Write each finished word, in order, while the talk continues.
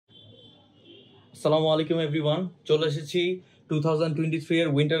আসসালামু আলাইকুম এভরিওয়ান, চলে এসেছি 2023 এর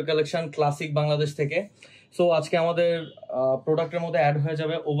উইন্টার কালেকশন ক্লাসিক বাংলাদেশ থেকে। সো আজকে আমাদের প্রোডাক্টের মধ্যে অ্যাড হয়ে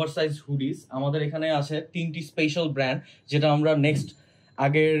যাবে ওভারসাইজ হুডিস। আমাদের এখানে আছে 3টি স্পেশাল ব্র্যান্ড, যেটা আমরা নেক্সট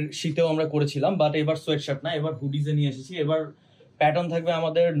আগের শীতেও আমরা করেছিলাম, বাট এবার সোয়েটশার্ট না, এবার হুডিজে নিয়ে এসেছি। এবার প্যাটার্ন থাকবে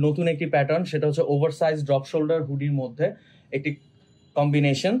আমাদের নতুন একটি প্যাটার্ন, সেটা হচ্ছে ওভারসাইজ ড্রপ শোল্ডার হুডির মধ্যে একটি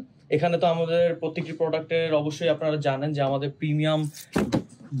কম্বিনেশন। এখানে তো আমাদের প্রত্যেকটি প্রোডাক্টের অবশ্যই আপনারা জানেন যে আমাদের প্রিমিয়াম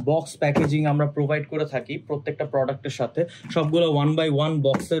বক্স প্যাকেজিং আমরা প্রোভাইড করে থাকি প্রত্যেকটা প্রোডাক্টের সাথে। সবগুলো 1x1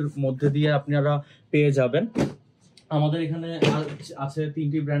 বক্সের মধ্যে দিয়ে আপনারা পেয়ে যাবেন। আমাদের এখানে আছে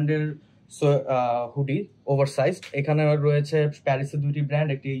 3টি ব্র্যান্ডের হুডি ওভারসাইজ। এখানে রয়েছে প্যারিসের 2টি ব্র্যান্ড,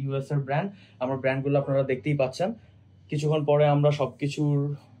 একটি ইউএস এর ব্র্যান্ড। আমরা ব্র্যান্ডগুলো আপনারা দেখতেই পাচ্ছেন। কিছুক্ষণ পরে আমরা সবকিছুর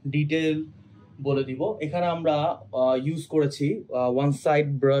ডিটেল বলে দিব। এখানে আমরা ইউজ করেছি one side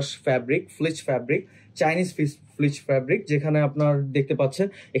brush fabric, fleece fabric, Chinese fleece fabric, যেখানে আপনার দেখতে পাচ্ছেন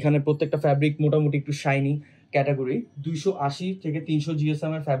এখানে প্রত্যেকটা ফ্যাব্রিক মোটামুটি একটু শাইনি ক্যাটাগরি। 280 থেকে 300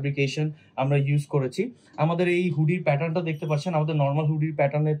 জিএসএম এর ফ্যাব্রিকেশন আমরা ইউজ করেছি। আমাদের এই হুডির প্যাটার্নটা দেখতে পাচ্ছেন আমাদের নর্মাল হুডির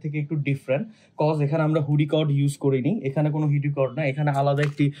প্যাটার্নের থেকে একটু ডিফারেন্ট, কজ এখানে আমরা হুডি কর্ড ইউজ করিনি। এখানে কোনো হুডি কর্ড না, এখানে আলাদা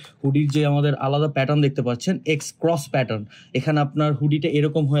একটি হুডির যে আমাদের আলাদা প্যাটার্ন দেখতে পাচ্ছেন, এক্স ক্রস প্যাটার্ন। এখানে আপনার হুডিটা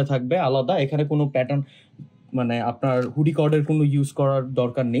এরকম হয়ে থাকবে আলাদা, এখানে কোনো প্যাটার্ন মানে আপনার হুডি কর্ডের কোনো ইউজ করার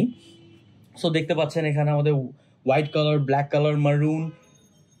দরকার নেই। সো দেখতে পাচ্ছেন এখানে আমাদের হোয়াইট কালার, ব্ল্যাক কালার, মারুন,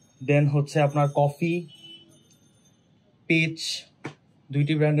 দেন হচ্ছে আপনার কফি, পিচ,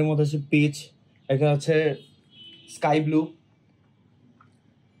 2টি ব্র্যান্ডের মধ্যে আছে পিচ, এখানে আছে স্কাই ব্লু।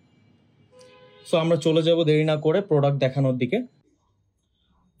 সো আমরা চলে যাব দেরি না করে প্রোডাক্ট দেখানোর দিকে।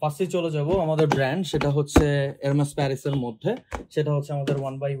 ফার্স্টে চলে যাব আমাদের ব্র্যান্ড, সেটা হচ্ছে এরমেস প্যারিসের মধ্যে। সেটা হচ্ছে আমাদের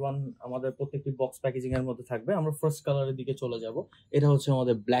 1x1 আমাদের প্রত্যেকটি বক্স প্যাকেজিং এর মধ্যে থাকবে। আমরা ফার্স্ট কালারের দিকে চলে যাব। এটা হচ্ছে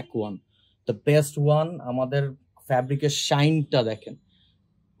আমাদের black one, the best one. আমাদের ফ্যাব্রিকের শাইনটা দেখেন,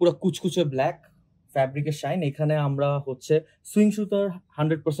 পুরো কুচকুচে ব্ল্যাক ফ্যাব্রিকের শাইন। এখানে আমরা হচ্ছে সুইং সুতার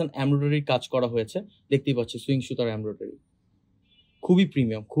 100% এমব্রয়ডারি কাজ করা হয়েছে, দেখতেই পাচ্ছি সুইং সুতার এমব্রয়ডারি, খুবই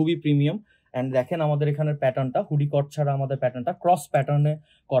প্রিমিয়াম, খুবই প্রিমিয়াম। অ্যান্ড দেখেন আমাদের এখানে প্যাটার্নটা হুডি কট ছাড়া আমাদের প্যাটার্নটা ক্রস প্যাটার্নে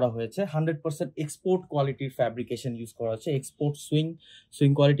করা হয়েছে। 100% এক্সপোর্ট কোয়ালিটির ফ্যাব্রিকেশন ইউজ করা হচ্ছে, এক্সপোর্ট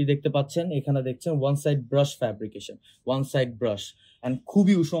সুইং কোয়ালিটি দেখতে পাচ্ছেন। এখানে দেখছেন one side brush fabrication, one side brush. And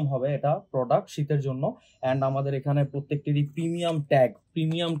খুবই উষম হবে এটা প্রোডাক্ট শীতের জন্য। অ্যান্ড আমাদের এখানে প্রত্যেকটিরই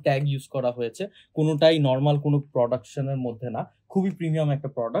প্রিমিয়াম ট্যাগ ইউজ করা হয়েছে, কোনোটাই নর্মাল কোনো প্রোডাকশনের মধ্যে না, খুবই প্রিমিয়াম একটা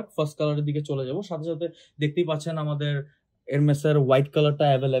প্রোডাক্ট। ফার্স্ট কালারের দিকে চলে যাব, সাথে সাথে দেখতেই পাচ্ছেন আমাদের এরমেসের হোয়াইট কালারটা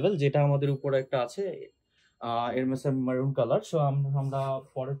অ্যাভেলেবেল, যেটা আমাদের উপরে একটা আছে এরমেসের মেরুন কালার। সো আমরা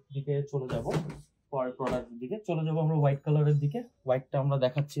পরের দিকে চলে যাব, পরের প্রোডাক্টের দিকে চলে যাব আমরা হোয়াইট কালারের দিকে। হোয়াইটটা আমরা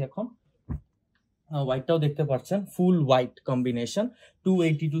দেখাচ্ছি এখন। হোয়াইটটাও দেখতে পাচ্ছেন, ফুল হোয়াইট কম্বিনেশন,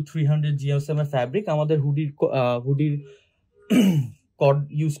 280 to 300 জিএসএম এর ফ্যাব্রিক। আমাদের হুডির কর্ড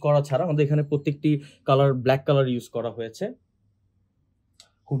ইউজ করা ছাড়া আমাদের এখানে প্রত্যেকটি কালার ব্ল্যাক কালার ইউজ করা হয়েছে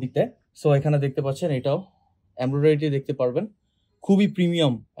হুডিতে। সো এখানে দেখতে পাচ্ছেন এটাও এমব্রয়ডারিটি দেখতে পারবেন, খুবই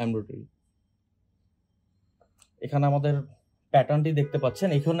প্রিমিয়াম এমব্রয়ডারি। এখানে আমাদের প্যাটার্নটি দেখতে পাচ্ছেন।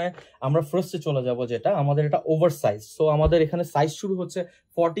 এখানে আমরা ফার্স্টে চলে যাব, যেটা আমাদের এটা ওভারসাইজ। সো আমাদের এখানে সাইজ শুরু হচ্ছে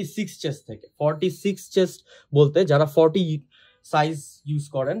 46 চেস্ট থেকে। 46 চেস্ট বলতে যারা 40 সাইজ ইউজ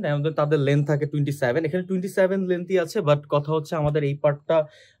করেন তাদের লেন্থ থাকে 27। এখানে 27 লেন্থই আছে, বাট কথা হচ্ছে আমাদের এই পার্টটা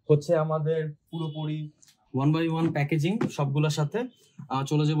হচ্ছে আমাদের পুরোপুরি 1x1 প্যাকেজিং সবগুলোর সাথে।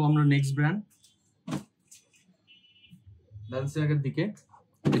 চলে যাব আমরা নেক্সট ব্র্যান্ড ব্যালেন্সিয়াগার দিকে।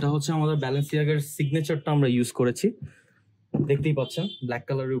 এটা হচ্ছে আমাদের ব্যালেন্সিয়াগার সিগনেচারটা আমরা ইউজ করেছি, দেখতেই পাচ্ছেন ব্ল্যাক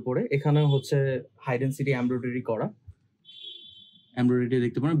কালারের উপরে। এখানে হচ্ছে হাই ডেনসিটি এমব্রয়ডারি করা, এমব্রয়ডারি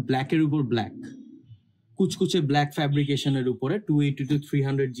দেখতে পারেন ব্ল্যাকের উপর ব্ল্যাক, কুচকুচে ব্ল্যাক ফ্যাব্রিকেশনের উপরে 280 to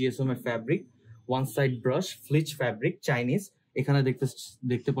 300 জিএসএম এর fabric, one side brush fleece fabric, Chinese. এখানে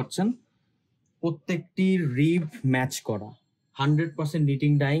দেখতে পাচ্ছেন প্রত্যেকটি রিব ম্যাচ করা, 100%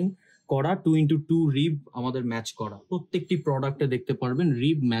 নিটিং ডাইং করা, 2x2 রিব আমাদের ম্যাচ করা। প্রত্যেকটি প্রোডাক্টে দেখতে পারবেন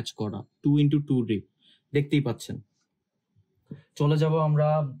রিব ম্যাচ করা, 2x2 রিব দেখতেই পাচ্ছেন। চলে যাব আমরা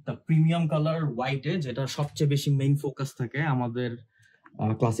প্রিমিয়াম কালার হোয়াইটে, যেটা সবচেয়ে বেশি মেইন ফোকাস থাকে আমাদের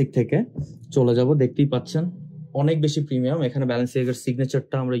ক্লাসিক থেকে। চলে যাব, দেখতেই পাচ্ছেন অনেক বেশি প্রিমিয়াম। এখানে ব্যালেন্সিয়াগার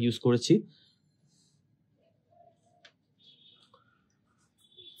সিগনেচারটা আমরা ইউজ করেছি।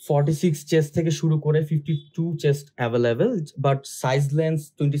 46 চেস্ট থেকে শুরু করে 52 chest available, but size length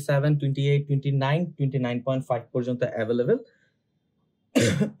 27, 28, 29, 29.5 পর্যন্ত অ্যাভেলেবেল।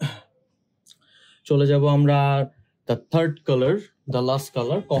 চলে যাব আমরা the third colour, the last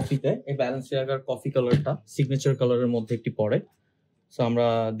colour কফিতে। এই ব্যালেন্সিয়াগার কফি কালারটা সিগনেচার কালারের মধ্যে একটি পড়ে। সো আমরা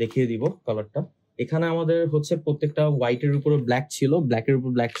দেখিয়ে দিব কালারটা। এখানে আমাদের হচ্ছে প্রত্যেকটা হোয়াইটের উপরে ব্ল্যাক ছিল, ব্ল্যাকের উপর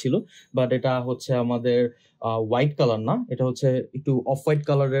ব্ল্যাক ছিল, বাট এটা হচ্ছে আমাদের হোয়াইট কালার না, এটা হচ্ছে একটু অফ হোয়াইট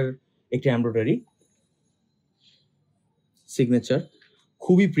কালারের একটি এমব্রয়ডারি। সিগনেচার,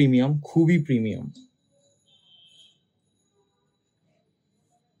 খুবই প্রিমিয়াম, খুবই প্রিমিয়াম।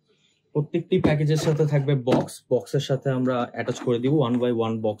 প্রত্যেকটি প্যাকেজের সাথে থাকবে বক্স, বক্সের সাথে আমরা অ্যাটাচ করে দিব 1 বাই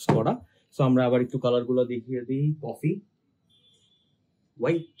 1 বক্স করা। সো আমরা আবার একটু কালারগুলো দেখিয়ে দিই। Coffee,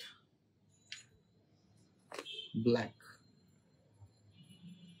 white, black.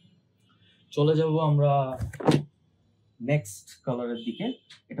 চলে যাব আমরা নেক্সট কালারের দিকে।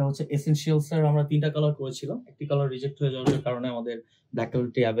 এটা হচ্ছে এসেনশিয়ালস এর আমরা 3টা কালার করেছিলাম, একটি কালার রিজেক্ট হয়ে যাওয়ার কারণে আমাদের ব্ল্যাক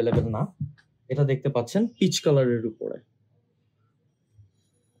কালারটি অ্যাভেলেবেল না। এটা দেখতে পাচ্ছেন পিচ কালারের উপরে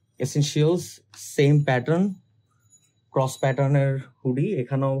এসেনশিয়ালস, সেম প্যাটার্ন, ক্রস প্যাটার্নের হুডি।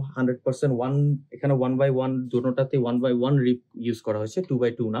 এখানেও 100% এখানে 1 বাই 1 দুটোটাতে 1 বাই 1 রিপ ইউজ করা হয়েছে, 2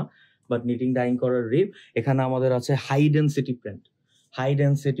 বাই 2 না, বাট নিটিং ডাইং করার রিপ। এখানে আমাদের আছে high density print, high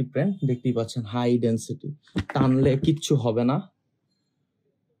density print দেখতেই পাচ্ছেন, হাই ডেন্সিটি, টানলে কিচ্ছু হবে না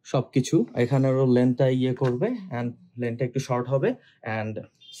সবকিছু। এখানেরও লেন্থটা ইয়ে করবে অ্যান্ড লেন্থটা একটু শর্ট হবে অ্যান্ড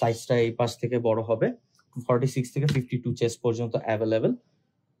সাইজটা এই পাশ থেকে বড় হবে। 46 থেকে 52 চেস্ট পর্যন্ত অ্যাভেলেবেল।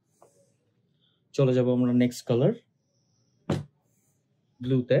 চলে যাব আমরা নেক্সট কালার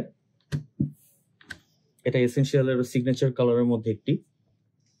ব্লুতে। এটা এসেনশিয়ালের সিগনেচার কালারের মধ্যে একটি।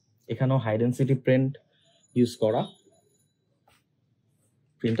 এখানেও হাই ডেন্সিটি প্রিন্ট ইউজ করা,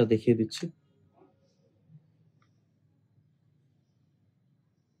 প্রিন্টটা দেখিয়ে দিচ্ছি।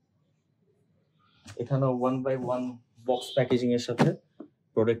 এখানেও 1 বাই 1 বক্স প্যাকেজিং এর সাথে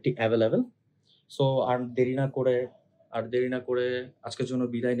প্রোডাক্টটি অ্যাভেলেবেল। সো আর দেরি না করে আজকের জন্য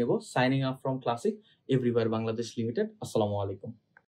বিদায় নেব। Signing up from classic everywhere Bangladesh limited. আসসালামু আলাইকুম।